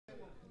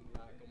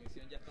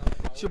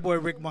It's your boy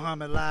Rick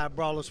Mohamed, live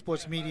Brawler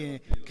Sports Media in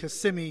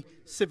Kissimmee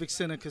Civic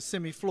Center,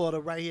 Kissimmee, Florida,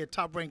 right here,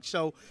 Top Rank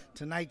Show.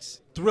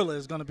 Tonight's thriller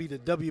is going to be the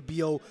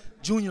WBO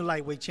Junior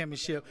Lightweight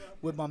Championship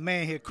with my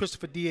man here,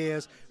 Christopher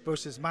Diaz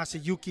versus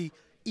Masayuki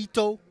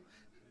Ito.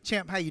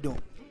 Champ, how you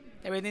doing?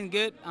 Everything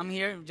good. I'm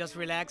here. Just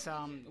relax.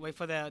 Wait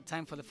for the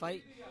time for the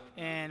fight,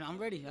 and I'm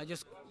ready. I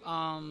just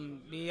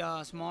be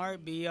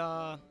smart, be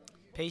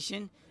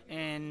patient,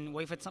 and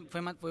wait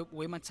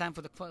my time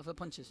for the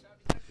punches.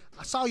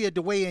 I saw you at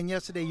the weigh-in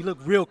yesterday. You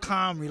looked real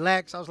calm,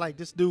 relaxed. I was like,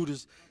 this dude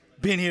has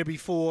been here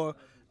before.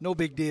 No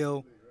big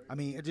deal. I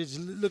mean, it just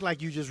looked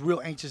like you just real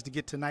anxious to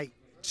get tonight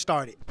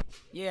started.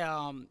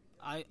 Yeah.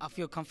 I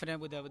feel confident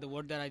with the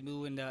work that I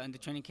do in the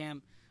training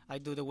camp. I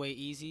do the weight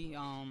easy.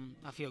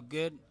 I feel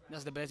good.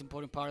 That's the best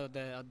important part of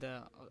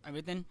the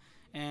everything.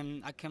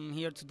 And I come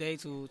here today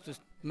to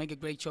just make a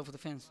great show for the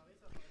fans.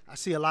 I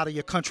see a lot of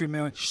your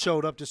countrymen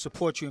showed up to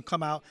support you and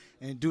come out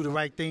and do the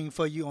right thing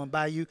for you on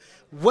Bayou.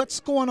 What's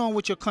going on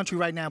with your country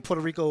right now in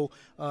Puerto Rico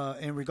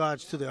in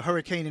regards to the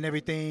hurricane and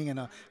everything? And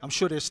I'm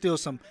sure there's still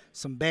some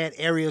bad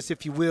areas,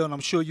 if you will, and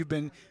I'm sure you've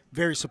been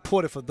very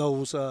supportive of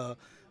those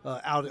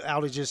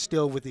outages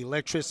still with the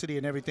electricity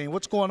and everything.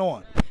 What's going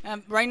on?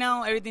 Right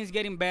now, everything's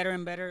getting better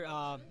and better.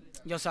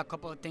 Just a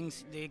couple of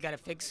things they got to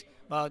fix,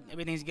 but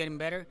everything's getting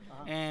better.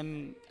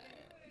 And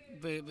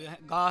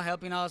God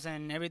helping us,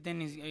 and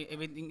everything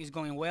is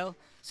going well.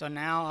 So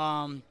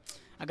now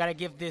I gotta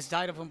give this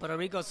title from Puerto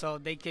Rico so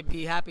they could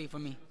be happy for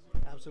me.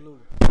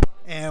 Absolutely.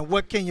 And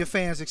what can your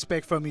fans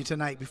expect from you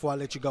tonight before I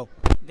let you go?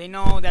 They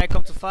know that I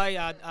come to fight.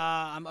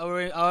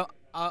 I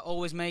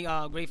always make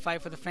a great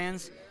fight for the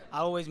fans. I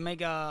always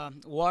make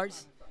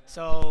awards,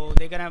 so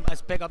they're gonna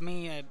expect of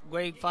me a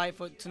great fight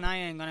for tonight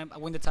and gonna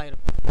win the title.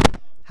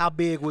 How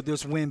big would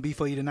this win be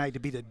for you tonight to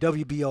be the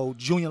WBO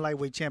Junior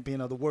Lightweight Champion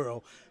of the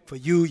world for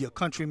you, your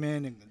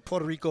countrymen, and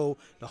Puerto Rico,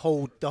 the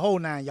whole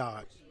 9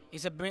 yards?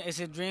 It's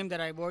a dream that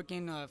I work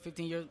in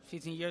 15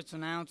 years to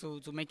now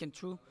to make it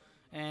true,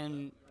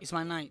 and it's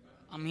my night.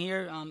 I'm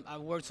here. I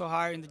worked so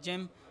hard in the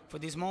gym for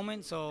this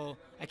moment, so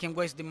I can't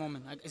waste the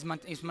moment.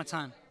 It's my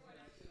time.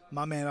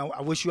 My man,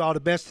 I wish you all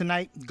the best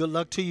tonight. Good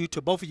luck to you,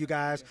 to both of you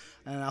guys,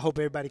 and I hope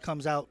everybody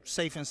comes out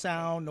safe and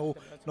sound.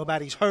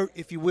 Nobody's hurt,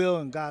 if you will,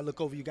 and God look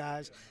over you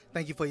guys.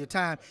 Thank you for your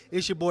time.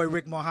 It's your boy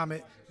Rick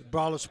Mohamed,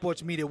 Brawler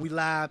Sports Media. We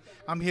live.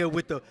 I'm here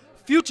with the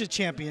future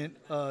champion,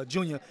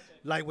 junior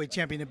lightweight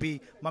champion to be.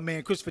 My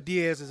man Christopher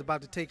Diaz is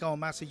about to take on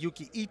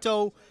Masayuki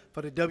Ito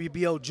for the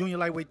WBO Junior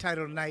Lightweight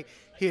title tonight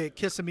here at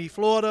Kissimmee,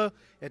 Florida,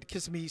 at the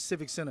Kissimmee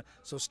Civic Center.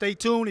 So stay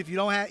tuned. If you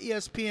don't have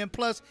ESPN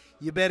Plus,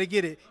 you better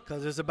get it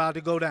because it's about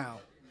to go down.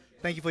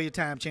 Thank you for your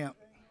time, champ.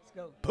 Let's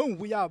go. Boom,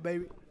 we out,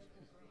 baby.